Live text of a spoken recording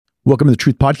Welcome to the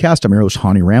Truth Podcast. I'm your host,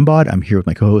 Hani Rambod. I'm here with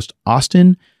my co-host,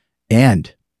 Austin,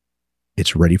 and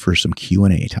it's ready for some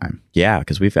Q&A time. Yeah,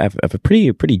 because we have a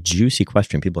pretty juicy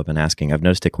question people have been asking. I've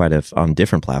noticed it on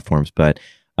different platforms, but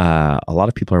a lot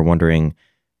of people are wondering,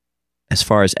 as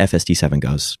far as FST7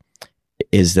 goes,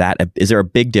 is there a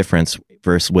big difference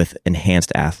with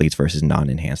enhanced athletes versus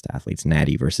non-enhanced athletes,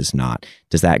 natty versus not?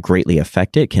 Does that greatly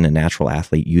affect it? Can a natural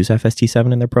athlete use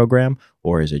FST7 in their program,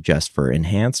 or is it just for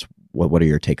enhanced? What are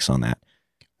your takes on that?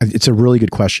 It's a really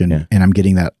good question, and I'm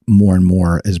getting that more and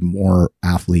more as more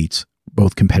athletes,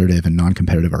 both competitive and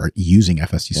non-competitive, are using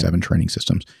FST7 training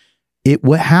systems.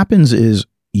 What happens is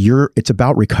it's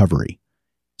about recovery.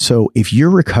 So if your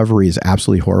recovery is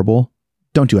absolutely horrible,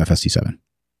 don't do FST7.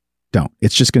 Don't.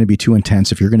 It's just going to be too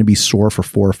intense. If you're going to be sore for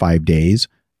 4 or 5 days,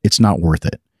 it's not worth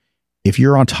it. If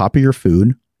you're on top of your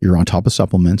food, you're on top of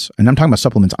supplements, and I'm talking about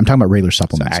supplements. I'm talking about regular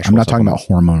supplements. I'm not talking about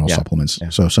hormonal supplements. Yeah.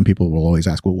 So some people will always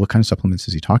ask, well, what kind of supplements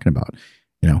is he talking about?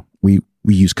 We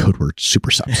use code word super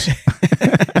subs. So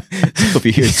if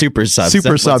you hear super subs,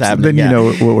 then you know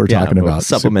what we're talking about.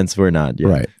 Supplements we're not. Yeah.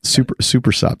 Right.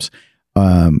 Super subs.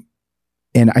 And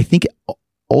I think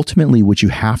ultimately what you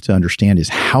have to understand is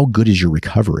how good is your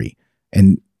recovery?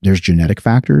 And there's genetic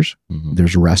factors,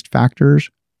 there's rest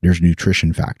factors, there's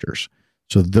nutrition factors.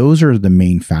 So those are the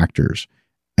main factors.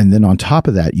 And then on top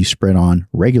of that, you spread on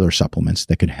regular supplements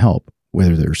that can help,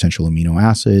 whether they're essential amino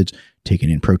acids, taking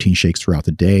in protein shakes throughout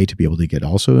the day to be able to get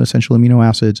also essential amino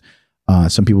acids.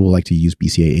 Some people will like to use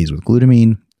BCAAs with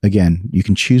glutamine. Again, you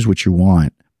can choose what you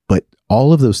want, but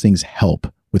all of those things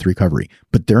help with recovery,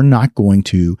 but they're not going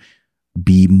to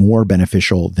be more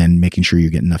beneficial than making sure you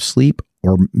get enough sleep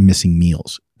or missing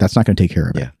meals. That's not going to take care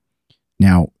of it.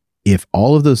 Now, if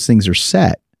all of those things are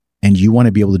set, and you want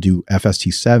to be able to do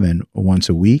FST7 once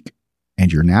a week,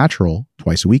 and you're natural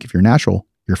twice a week, if you're natural,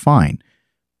 you're fine.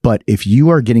 But if you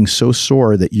are getting so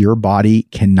sore that your body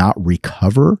cannot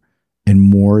recover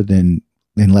in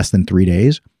less than 3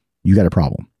 days, you got a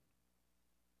problem.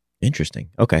 Interesting.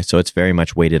 Okay. So it's very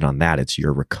much weighted on that. It's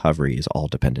your recovery is all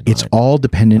dependent on it. It's all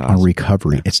dependent on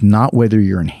recovery. Yeah. It's not whether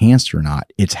you're enhanced or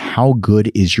not. It's how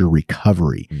good is your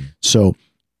recovery. So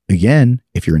again,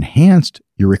 if you're enhanced,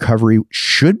 your recovery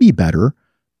should be better.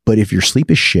 But if your sleep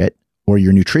is shit or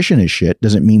your nutrition is shit,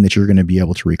 doesn't mean that you're going to be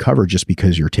able to recover just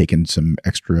because you're taking some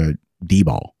extra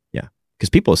D-ball. Yeah.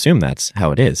 Because people assume that's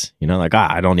how it is. Like,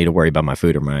 I don't need to worry about my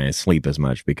food or my sleep as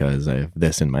much because I have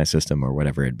this in my system or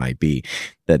whatever it might be,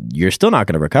 that you're still not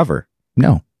going to recover.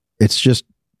 No, it's just,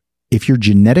 if your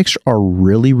genetics are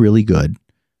really, really good,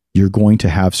 you're going to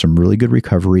have some really good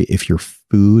recovery if your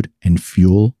food and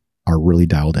fuel are really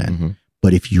dialed in.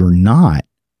 But if you're not,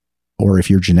 or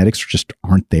if your genetics just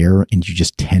aren't there and you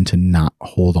just tend to not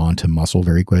hold on to muscle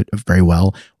very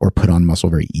well, or put on muscle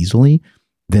very easily,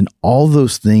 then all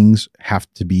those things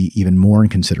have to be even more in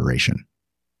consideration.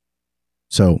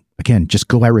 So again, just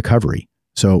go by recovery.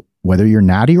 So whether you're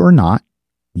natty or not,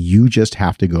 you just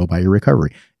have to go by your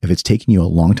recovery. If it's taking you a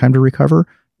long time to recover,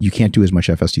 you can't do as much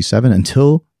FST7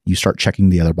 until you start checking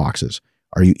the other boxes.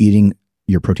 Are you eating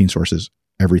your protein sources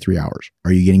every 3 hours?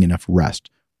 Are you getting enough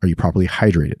rest? Are you properly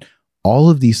hydrated?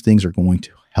 All of these things are going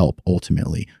to help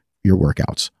ultimately your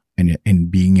workouts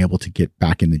and being able to get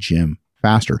back in the gym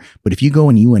faster. But if you go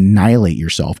and you annihilate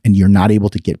yourself and you're not able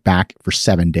to get back for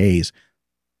 7 days,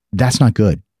 that's not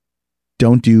good.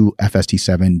 Don't do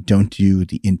FST7. Don't do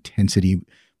the intensity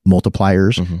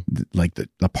multipliers, like the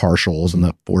partials and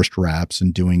the forced reps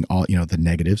and doing all, the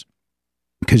negatives,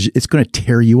 because it's going to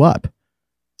tear you up.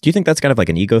 Do you think that's kind of like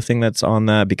an ego thing that's on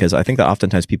that? Because I think that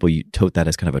oftentimes people tote that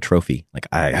as kind of a trophy. Like,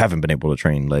 I haven't been able to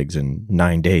train legs in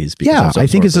 9 days. Yeah, I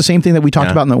think it's the same thing that we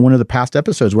talked about in one of the past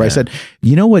episodes where I said,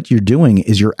 what you're doing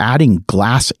is you're adding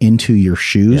glass into your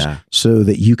shoes so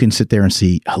that you can sit there and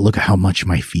see, oh, look at how much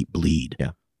my feet bleed.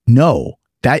 Yeah. No,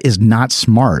 that is not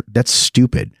smart. That's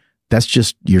stupid. That's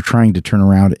just, you're trying to turn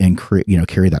around and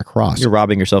carry that cross. You're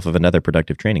robbing yourself of another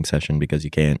productive training session because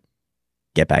you can't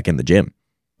get back in the gym.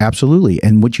 Absolutely.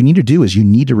 And what you need to do is you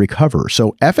need to recover.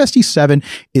 So FST7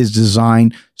 is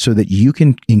designed so that you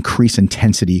can increase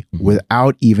intensity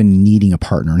without even needing a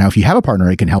partner. Now, if you have a partner,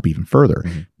 it can help even further,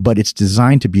 but it's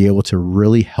designed to be able to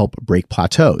really help break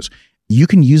plateaus. You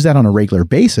can use that on a regular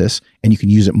basis, and you can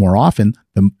use it more often,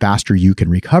 the faster you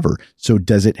can recover. So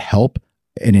does it help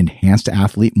an enhanced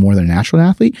athlete more than a natural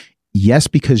athlete? Yes,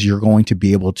 because you're going to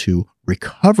be able to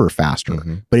recover faster,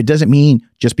 but it doesn't mean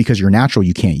just because you're natural,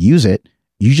 you can't use it.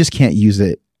 You just can't use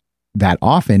it that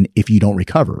often if you don't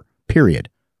recover, period,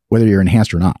 whether you're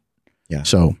enhanced or not. Yeah.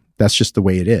 So that's just the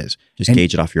way it is. Just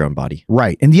gauge it off your own body.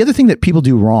 Right. And the other thing that people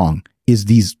do wrong is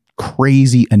these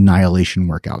crazy annihilation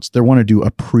workouts. They want to do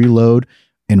a preload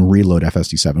and reload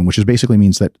FST7, which is basically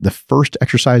means that the first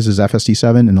exercise is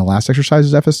FST7 and the last exercise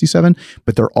is FST7,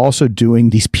 but they're also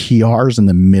doing these PRs in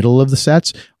the middle of the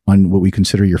sets on what we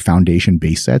consider your foundation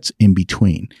base sets in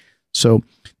between. So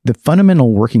the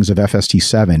fundamental workings of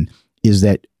FST7 is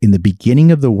that in the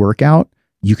beginning of the workout,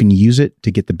 you can use it to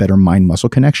get the better mind-muscle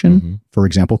connection. For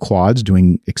example, quads,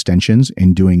 doing extensions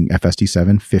and doing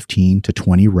FST7, 15 to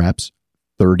 20 reps,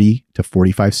 30 to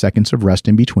 45 seconds of rest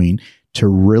in between to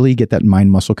really get that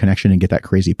mind-muscle connection and get that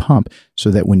crazy pump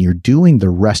so that when you're doing the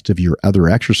rest of your other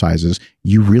exercises,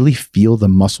 you really feel the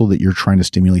muscle that you're trying to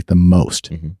stimulate the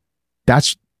most.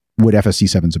 That's what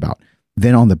FST7 is about.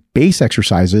 Then on the base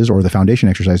exercises or the foundation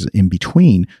exercises in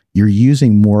between, you're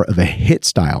using more of a HIIT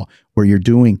style where you're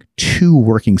doing 2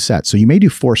 working sets. So you may do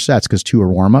 4 sets because 2 are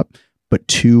warm up, but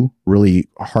 2 really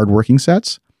hard working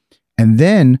sets. And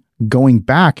then going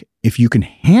back, if you can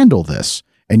handle this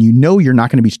and you know you're not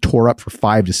going to be tore up for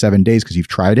 5 to 7 days because you've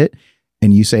tried it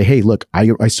and you say, hey, look,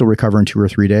 I still recover in 2 or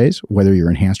 3 days, whether you're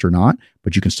enhanced or not,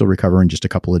 but you can still recover in just a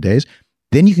couple of days.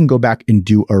 Then you can go back and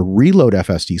do a reload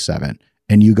FST7.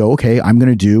 And you go, okay, I'm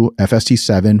going to do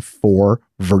FST7 for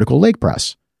vertical leg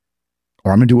press,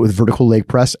 or I'm going to do it with vertical leg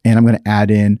press and I'm going to add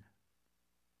in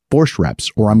forced reps,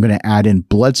 or I'm going to add in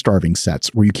blood starving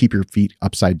sets where you keep your feet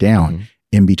upside down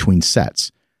in between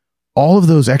sets. All of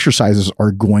those exercises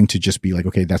are going to just be like,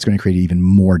 okay, that's going to create even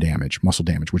more damage, muscle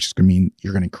damage, which is going to mean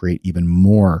you're going to create even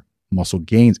more muscle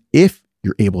gains if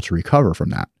you're able to recover from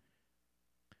that.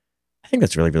 I think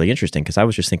that's really, really interesting because I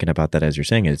was just thinking about that as you're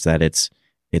saying it, is that it's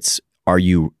are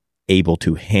you able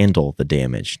to handle the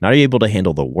damage? Not are you able to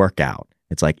handle the workout?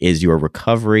 It's like, is your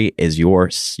recovery, is your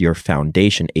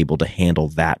foundation able to handle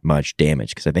that much damage?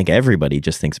 Because I think everybody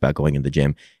just thinks about going in the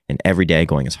gym and every day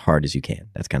going as hard as you can.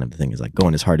 That's kind of the thing, is like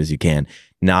going as hard as you can,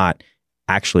 not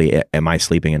actually, am I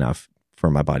sleeping enough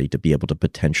for my body to be able to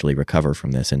potentially recover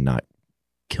from this and not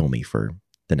kill me for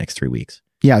the next 3 weeks?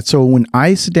 Yeah. So when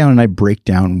I sit down and I break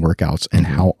down workouts and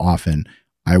how often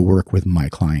I work with my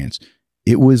clients,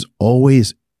 it was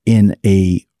always in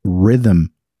a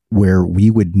rhythm where we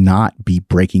would not be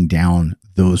breaking down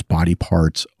those body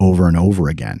parts over and over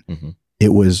again. It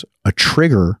was a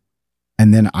trigger,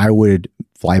 and then I would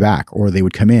fly back, or they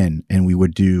would come in and we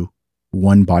would do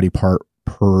 1 body part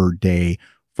per day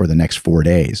for the next 4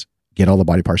 days, get all the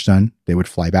body parts done. They would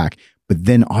fly back. But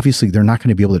then obviously they're not going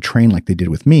to be able to train like they did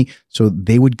with me. So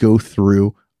they would go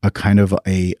through a kind of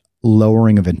a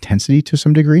lowering of intensity to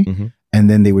some degree. And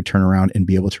then they would turn around and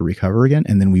be able to recover again.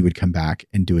 And then we would come back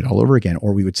and do it all over again.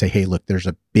 Or we would say, hey, look, there's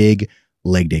a big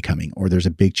leg day coming, or there's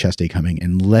a big chest day coming,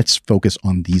 and let's focus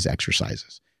on these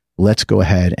exercises. Let's go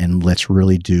ahead and let's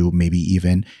really do maybe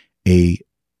even a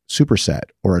superset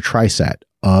or a triset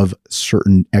of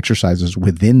certain exercises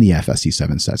within the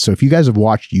FST7 set. So if you guys have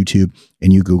watched YouTube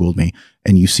and you Googled me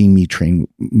and you've seen me train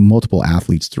multiple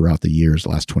athletes throughout the years, the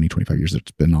last 20, 25 years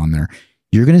that's been on there,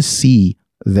 you're going to see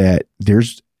that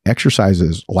there's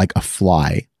exercises like a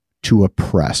fly to a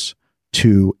press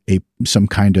to some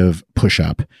kind of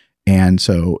push-up. And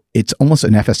so it's almost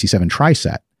an FST7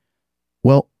 triset.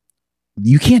 Well,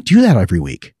 you can't do that every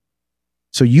week.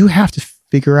 So you have to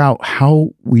figure out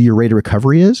how your rate of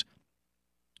recovery is,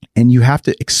 and you have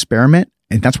to experiment.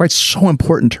 And that's why it's so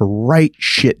important to write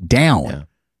shit down. Yeah.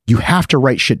 You have to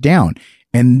write shit down.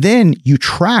 And then you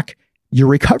track your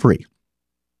recovery.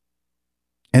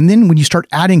 And then when you start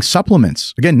adding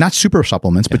supplements, again, not super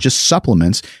supplements, but just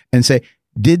supplements, and say,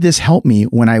 did this help me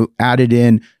when I added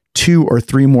in 2 or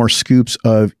 3 more scoops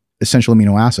of essential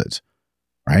amino acids,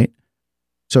 right?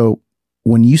 So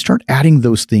when you start adding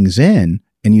those things in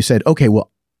and you said, okay,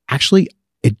 well, actually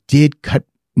it did cut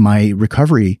my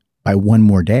recovery by 1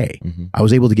 more day. I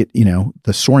was able to get,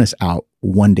 the soreness out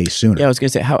 1 day sooner. Yeah, I was going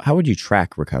to say, how would you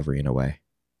track recovery in a way?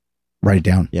 Write it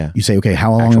down. Yeah. You say, okay,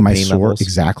 how long am I sore? Levels?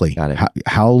 Exactly. Got it.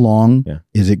 How long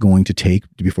is it going to take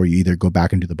before you either go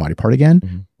back and do the body part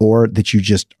again, or that you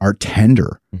just are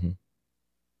tender?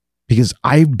 Because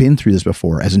I've been through this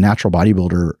before as a natural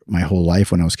bodybuilder my whole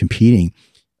life when I was competing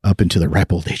up until the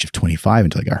ripe old age of 25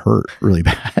 until I got hurt really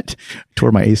bad,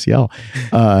 tore my ACL,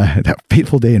 that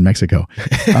fateful day in Mexico.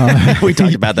 We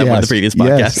talked about that on the previous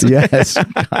podcast. Yes.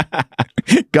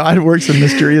 God works in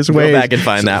mysterious ways. Go back and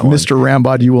find that one. Mr.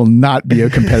 Rambod, you will not be a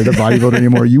competitive bodybuilder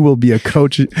anymore. You will be a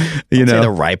coach. Say the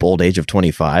ripe old age of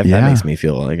 25. That makes me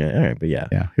feel like, all right, but yeah.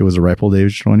 Yeah, it was a ripe old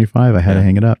age of 25. I had to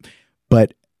hang it up.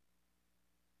 But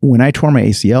when I tore my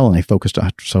ACL and I focused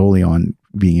solely on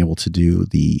being able to do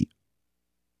the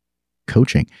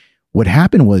coaching, what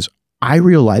happened was I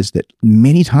realized that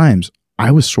many times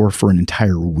I was sore for an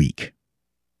entire week,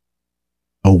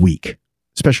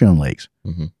 especially on legs,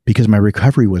 because my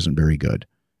recovery wasn't very good.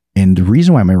 And the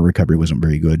reason why my recovery wasn't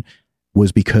very good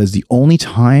was because the only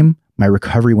time my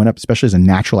recovery went up, especially as a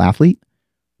natural athlete,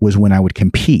 was when I would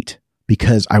compete,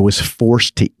 because I was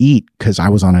forced to eat because I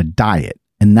was on a diet.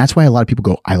 And that's why a lot of people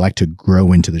go, I like to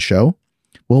grow into the show.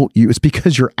 Well, it's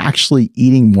because you're actually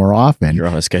eating more often. You're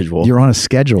on a schedule. You're on a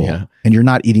schedule, and you're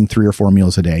not eating 3 or 4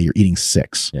 meals a day. You're eating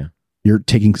 6. Yeah. You're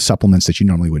taking supplements that you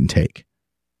normally wouldn't take,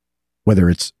 whether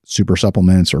it's super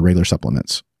supplements or regular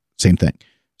supplements, same thing.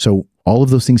 So all of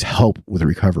those things help with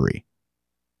recovery.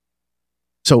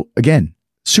 So again,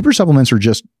 super supplements are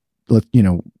just, call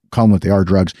them what they are,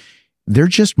 drugs. They're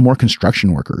just more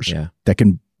construction workers that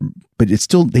can, but they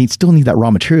still need that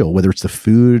raw material, whether it's the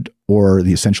food or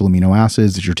the essential amino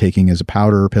acids that you're taking as a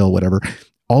powder, pill, whatever,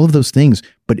 all of those things.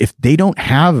 But if they don't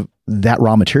have that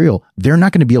raw material, they're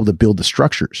not going to be able to build the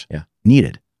structures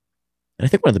needed. And I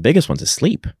think one of the biggest ones is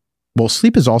sleep. Well,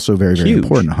 sleep is also very, very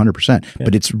important, 100%.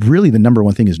 But it's really the number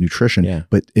one thing is nutrition. Yeah.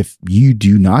 But if you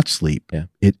do not sleep,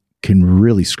 it can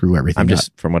really screw everything up.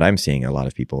 From what I'm seeing, a lot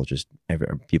of people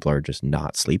are just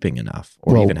not sleeping enough,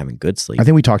 or even having good sleep. I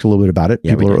think we talked a little bit about it.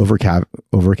 People are over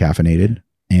caffeinated,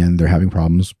 and they're having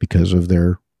problems because of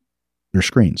their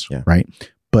screens, right?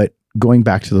 But going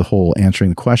back to the whole answering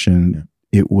the question,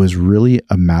 it was really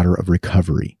a matter of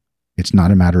recovery. It's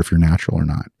not a matter if you're natural or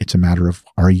not. It's a matter of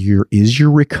is your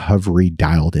recovery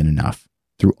dialed in enough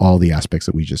through all the aspects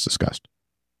that we just discussed?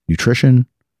 Nutrition,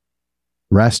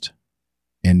 rest,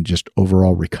 and just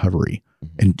overall recovery.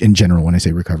 And in general, when I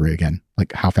say recovery, again,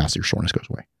 like how fast your soreness goes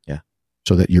away. Yeah.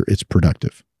 So that it's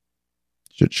productive.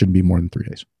 It shouldn't be more than 3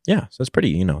 days. Yeah. So it's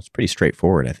pretty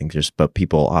straightforward. I think but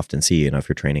people often see, if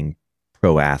you're training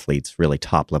pro athletes, really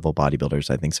top level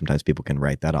bodybuilders, I think sometimes people can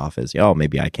write that off as,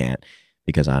 maybe I can't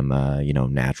because I'm,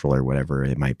 natural or whatever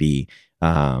it might be.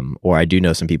 Or I do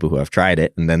know some people who have tried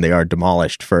it and then they are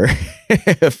demolished for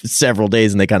several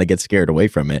days and they kind of get scared away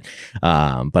from it.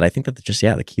 But I think that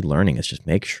the key learning is just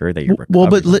make sure that you're recovering.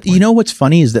 Well, but what's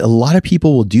funny is that a lot of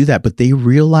people will do that, but they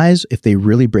realize if they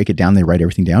really break it down, they write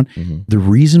everything down. The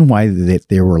reason why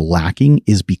they were lacking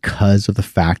is because of the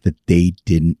fact that they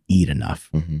didn't eat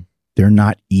enough. They're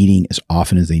not eating as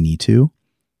often as they need to,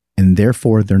 and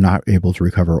therefore they're not able to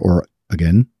recover. Or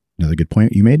again, another good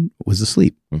point you made was the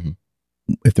sleep.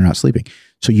 If they're not sleeping.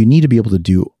 So you need to be able to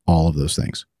do all of those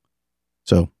things.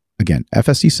 So again,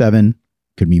 FSD7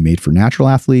 could be made for natural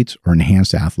athletes or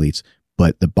enhanced athletes,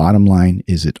 but the bottom line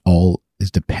is it all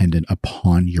is dependent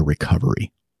upon your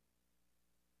recovery.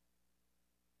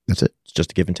 That's it. It's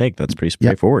just a give and take. That's pretty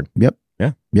straightforward. Yep.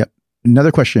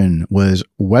 Another question was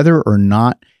whether or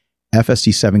not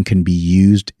FSD7 can be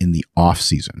used in the off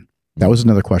season. That was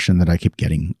another question that I kept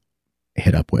getting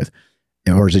hit up with.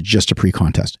 Or is it just a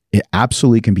pre-contest? It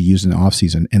absolutely can be used in the off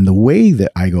season. And the way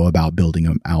that I go about building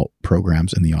them out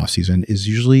programs in the off season is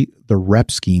usually the rep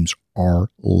schemes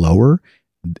are lower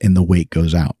and the weight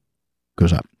goes up.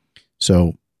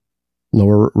 So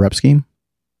lower rep scheme,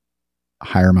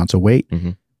 higher amounts of weight.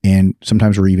 And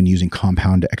sometimes we're even using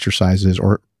compound exercises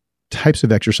or types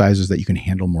of exercises that you can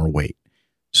handle more weight.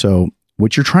 So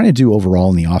what you're trying to do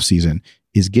overall in the off season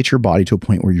is get your body to a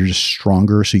point where you're just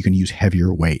stronger so you can use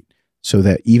heavier weight. So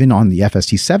that even on the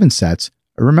FSD7 sets,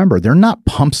 remember, they're not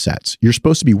pump sets. You're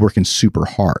supposed to be working super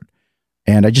hard.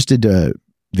 And I just did a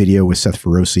video with Seth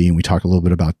Feroce, and we talked a little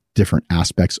bit about different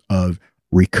aspects of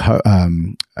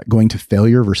going to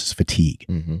failure versus fatigue.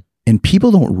 And people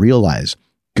don't realize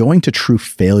going to true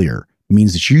failure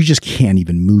means that you just can't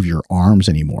even move your arms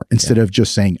anymore. Instead of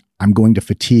just saying, I'm going to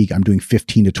fatigue, I'm doing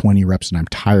 15 to 20 reps and I'm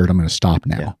tired, I'm going to stop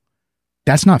now.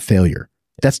 That's not failure.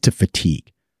 That's to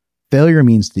fatigue. Failure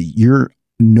means that you're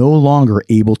no longer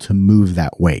able to move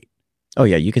that weight. Oh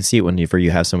yeah, you can see it whenever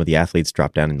you have some of the athletes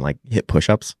drop down and like hit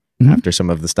push-ups after some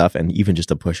of the stuff, and even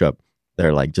just a push-up,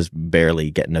 they're like just barely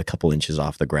getting a couple inches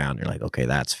off the ground. You're like, okay,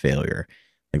 that's failure.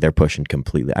 Like they're pushing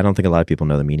completely. I don't think a lot of people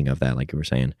know the meaning of that, like you were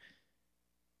saying.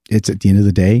 It's at the end of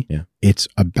the day, it's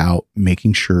about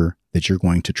making sure that you're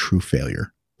going to true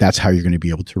failure. That's how you're going to be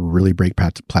able to really break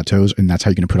plateaus, and that's how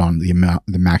you're going to put on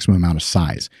the maximum amount of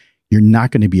size. You're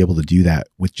not going to be able to do that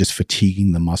with just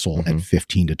fatiguing the muscle at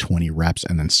 15 to 20 reps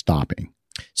and then stopping.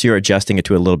 So you're adjusting it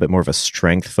to a little bit more of a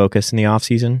strength focus in the off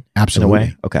season? Absolutely. In a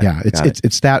way? Okay. Yeah.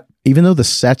 It's that, even though the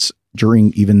sets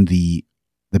during even the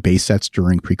base sets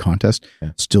during pre-contest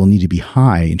still need to be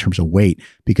high in terms of weight,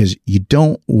 because you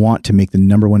don't want to make the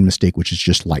number one mistake, which is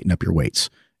just lighten up your weights.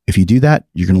 If you do that,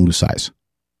 you're going to lose size.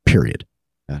 Period.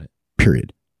 Got it.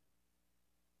 Period.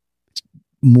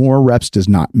 More reps does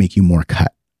not make you more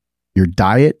cut. Your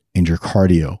diet and your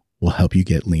cardio will help you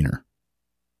get leaner.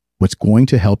 What's going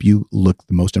to help you look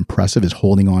the most impressive is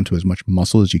holding on to as much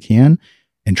muscle as you can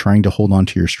and trying to hold on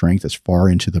to your strength as far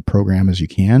into the program as you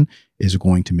can is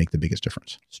going to make the biggest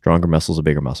difference. Stronger muscle's a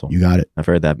bigger muscle. You got it. I've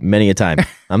heard that many a time.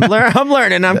 I'm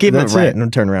learning. I'm keeping it right.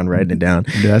 I'm turning around, writing it down.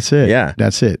 That's it. Yeah.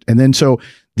 That's it. And then so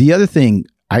the other thing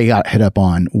I got hit up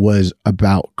on was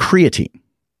about creatine.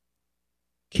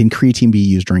 Can creatine be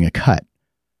used during a cut?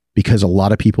 Because a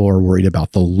lot of people are worried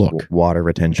about the look. Water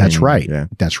retention. That's right. Yeah.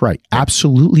 That's right.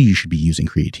 Absolutely, you should be using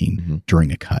creatine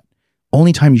during a cut.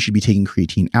 Only time you should be taking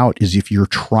creatine out is if you're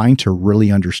trying to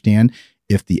really understand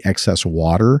if the excess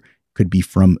water could be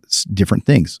from different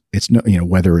things. It's no,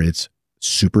 whether it's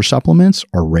super supplements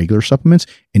or regular supplements.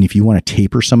 And if you want to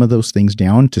taper some of those things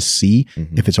down to see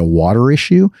if it's a water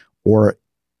issue or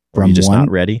from you're just not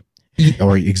ready.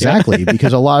 Or exactly,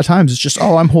 because a lot of times it's just,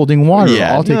 I'm holding water.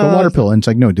 Yeah, I'll take a water pill. And it's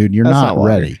like, no, dude, you're not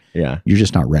ready. Yeah. You're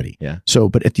just not ready. Yeah. So,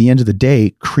 but at the end of the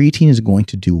day, creatine is going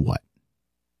to do what?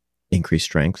 Increase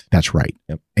strength. That's right.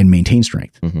 Yep. And maintain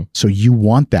strength. So you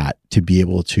want that to be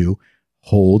able to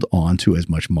hold on to as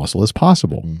much muscle as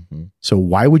possible. So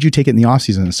why would you take it in the off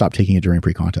season and stop taking it during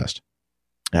pre-contest?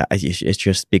 It's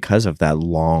just because of that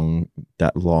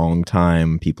long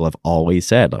time. People have always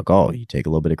said, like, oh, you take a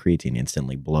little bit of creatine,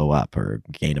 instantly blow up or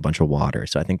gain a bunch of water.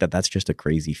 So I think that's just a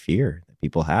crazy fear that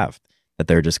people have, that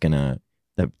they're just that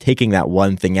taking that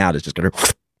one thing out is just gonna,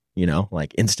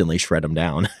 like instantly shred them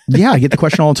down. Yeah, I get the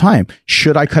question all the time.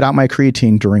 Should I cut out my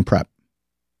creatine during prep?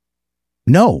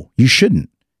 No, you shouldn't.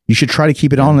 You should try to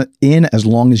keep it in as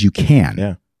long as you can.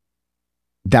 Yeah.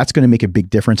 That's going to make a big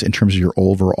difference in terms of your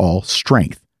overall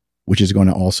strength, which is going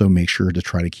to also make sure to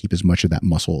try to keep as much of that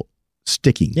muscle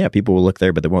sticking. Yeah, people will look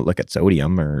there, but they won't look at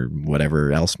sodium or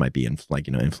whatever else might be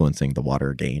influencing the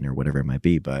water gain or whatever it might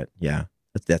be. But yeah,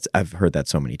 that's I've heard that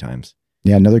so many times.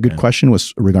 Yeah, another good question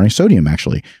was regarding sodium,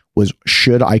 actually, was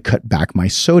should I cut back my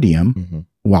sodium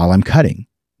while I'm cutting?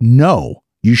 No,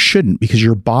 you shouldn't, because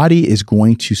your body is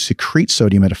going to secrete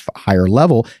sodium at a higher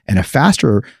level and a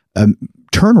faster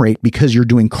turn rate because you're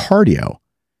doing cardio.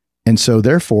 And so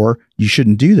therefore, you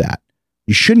shouldn't do that.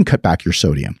 You shouldn't cut back your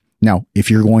sodium. Now, if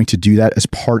you're going to do that as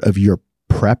part of your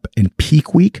prep and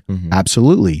peak week,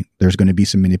 absolutely, there's going to be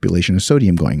some manipulation of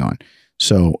sodium going on.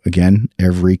 So again,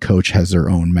 every coach has their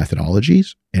own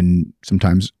methodologies, and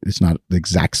sometimes it's not the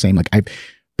exact same. Like I've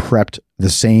prepped the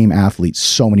same athletes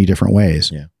so many different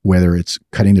ways, whether it's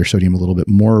cutting their sodium a little bit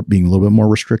more, being a little bit more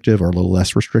restrictive or a little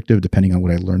less restrictive, depending on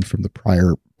what I learned from the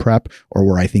prior prep or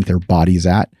where I think their body's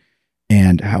at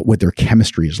and what their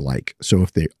chemistry is like. So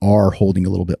if they are holding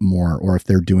a little bit more, or if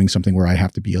they're doing something where I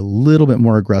have to be a little bit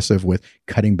more aggressive with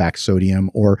cutting back sodium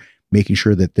or making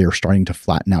sure that they're starting to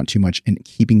flatten out too much and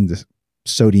keeping the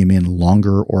sodium in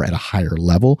longer or at a higher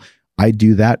level, I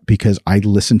do that because I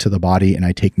listen to the body and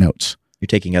I take notes. You're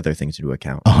taking other things into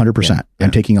account. 100%. Yeah. I'm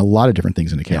taking a lot of different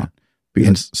things into account. Yeah.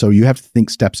 And so you have to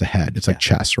think steps ahead. It's like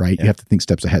chess, right? You have to think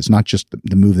steps ahead. It's not just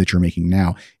the move that you're making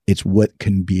now. It's what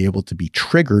can be able to be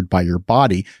triggered by your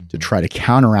body to try to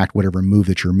counteract whatever move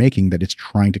that you're making, that it's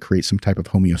trying to create some type of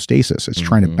homeostasis. It's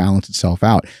trying to balance itself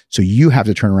out. So you have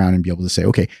to turn around and be able to say,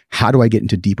 okay, how do I get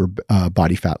into deeper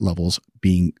body fat levels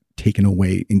being taken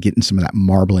away and getting some of that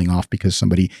marbling off because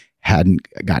somebody hadn't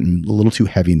gotten a little too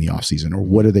heavy in the off season, or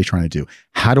what are they trying to do?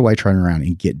 How do I turn around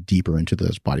and get deeper into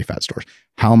those body fat stores?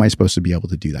 How am I supposed to be able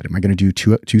to do that? Am I going to do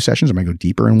two sessions? Am I going to go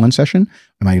deeper in one session?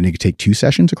 Am I going to take 2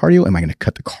 sessions of cardio? Am I going to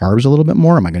cut the carbs a little bit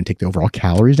more? Am I going to take the overall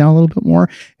calories down a little bit more?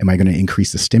 Am I going to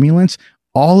increase the stimulants?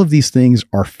 All of these things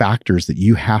are factors that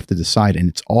you have to decide. And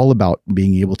it's all about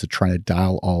being able to try to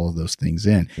dial all of those things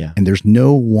in. Yeah. And there's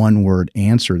no one word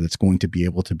answer that's going to be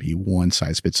able to be one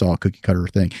size fits all cookie cutter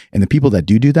thing. And the people that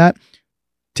do that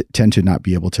tend to not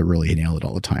be able to really nail it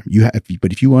all the time.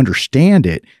 But if you understand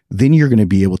it, then you're going to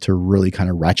be able to really kind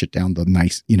of ratchet down the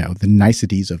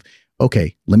niceties of,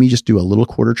 okay, let me just do a little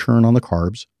quarter turn on the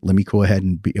carbs. Let me go ahead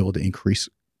and be able to increase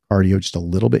cardio just a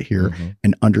little bit here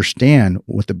and understand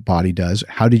what the body does.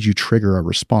 How did you trigger a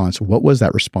response? What was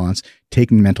that response?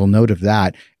 Taking mental note of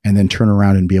that, and then turn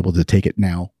around and be able to take it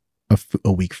now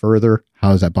a week further.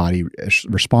 How is that body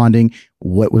responding?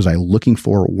 What was I looking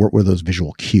for? What were those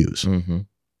visual cues?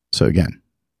 So again.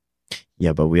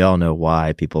 Yeah, but we all know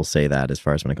why people say that as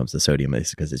far as when it comes to sodium, is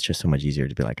because it's just so much easier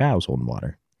to be like, I was holding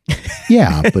water.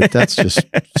 Yeah, but that's just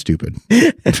stupid.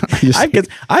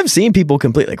 I've seen people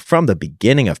completely, like from the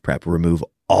beginning of prep, remove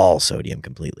all sodium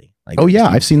completely. Like, oh yeah,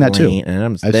 I've seen that too.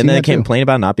 And then they complain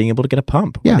about not being able to get a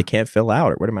pump. Yeah, they can't fill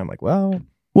out or whatever. I'm like, well,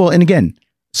 and again,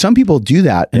 some people do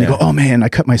that and they go, oh man, I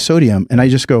cut my sodium, and I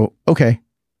just go, okay,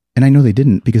 And I know they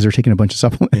didn't because they're taking a bunch of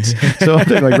supplements. So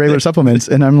they're like regular supplements.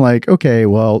 And I'm like, okay,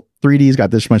 well, 3D's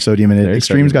got this much sodium in it.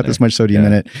 Extreme's got this much sodium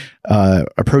in it.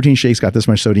 A protein shake's got this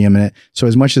much sodium in it. So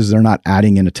as much as they're not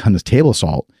adding in a ton of table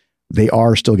salt, they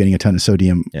are still getting a ton of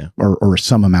sodium or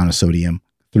some amount of sodium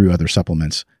through other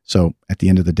supplements. So at the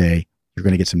end of the day, you're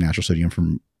going to get some natural sodium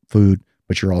from food,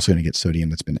 but you're also going to get sodium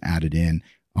that's been added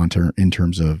in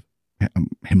terms of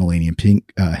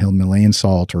Himalayan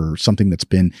salt or something that's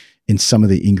been in some of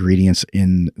the ingredients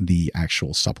in the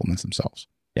actual supplements themselves.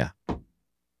 Yeah.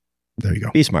 There you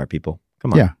go. Be smart, people.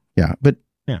 Come on. Yeah. But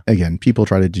again, people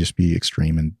try to just be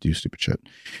extreme and do stupid shit.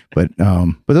 But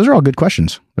those are all good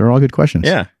questions. They're all good questions.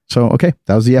 Yeah. So, okay.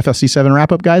 That was the FSD7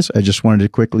 wrap up, guys. I just wanted to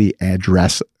quickly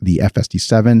address the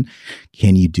FSD7.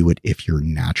 Can you do it if you're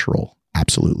natural?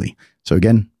 Absolutely. So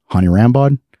again, Hany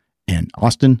Rambod and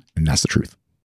Austin, and that's the truth.